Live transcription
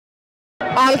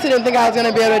I honestly didn't think I was going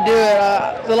to be able to do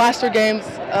it. The last 3 games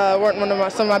weren't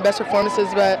some of my best performances,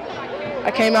 but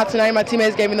I came out tonight, my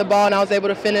teammates gave me the ball, and I was able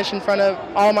to finish in front of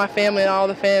all my family and all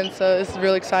the fans, so it's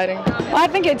really exciting. Well, I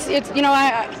think it's you know,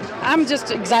 I'm just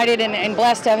excited and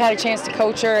blessed to have had a chance to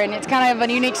coach her, and it's kind of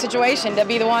a unique situation to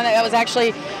be the one that was actually,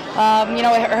 you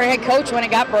know, her head coach when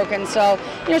it got broken. So,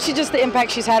 you know, she's just the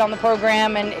impact she's had on the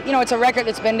program, and, you know, it's a record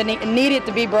that's been needed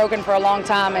to be broken for a long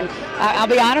time, and I'll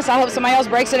be honest, I hope somebody else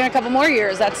breaks it in a couple more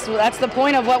years. That's the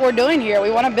point of what we're doing here. We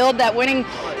want to build that winning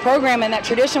program and that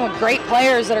tradition with great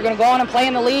players that are going to go on and play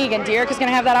in the league, and Dearica's going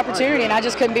to have that opportunity, and I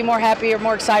just couldn't be more happy or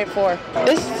more excited for her.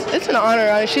 It's an honor.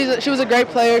 I mean, she was a great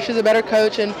player. She's a better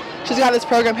coach, and she's got this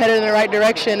program headed in the right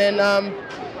direction, and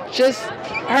just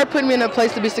her putting me in a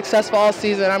place to be successful all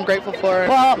season, I'm grateful for her.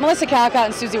 Well, Millesa, Calicott,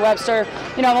 and Susie Webster,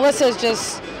 you know, Millesa is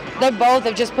just, they both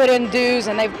have just put in dues,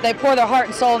 and they pour their heart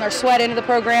and soul and their sweat into the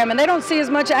program, and they don't see as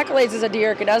much accolades as a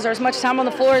Dearica does or as much time on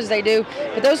the floor as they do,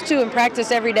 but those two in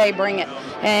practice every day bring it.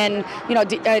 And, you know,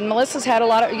 and Melissa's had a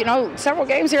lot of, you know, several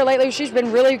games here lately. She's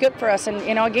been really good for us, and,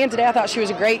 you know, again today I thought she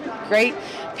was a great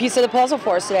piece of the puzzle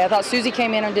for us today. I thought Susie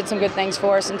came in and did some good things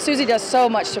for us, and Susie does so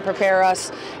much to prepare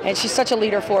us, and she's such a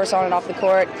leader for us on and off the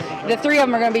court. The 3 of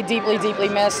them are going to be deeply, deeply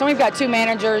missed. And we've got 2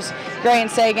 managers, Gray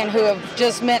and Sagan, who have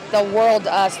just meant the world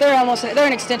to us. They're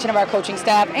an extension of our coaching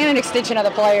staff and an extension of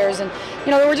the players, and,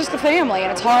 you know, we're just a family,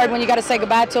 and it's hard when you got to say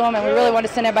goodbye to them, and we really want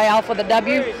to send everybody off with a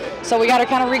W, so we got to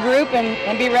kind of regroup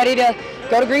and be ready to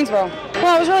go to Greensboro.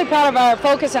 Well, I was really proud of our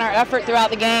focus and our effort throughout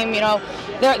the game. You know,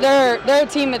 they're a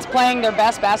team that's playing their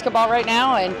best basketball right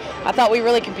now, and I thought we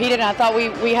really competed, and I thought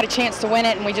we had a chance to win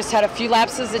it, and we just had a few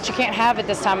lapses that you can't have at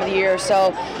this time of the year. So,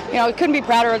 you know, we couldn't be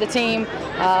prouder of the team.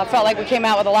 Felt like we came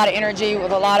out with a lot of energy,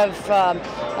 with a lot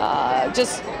of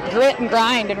just grit and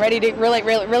grind, and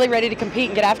really ready to compete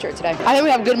and get after it today. I think we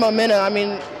have good momentum. I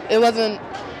mean,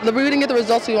 we didn't get the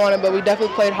results we wanted, but we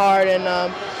definitely played hard and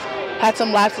had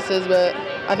some lapses, but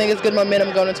I think it's good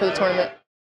momentum going into the tournament.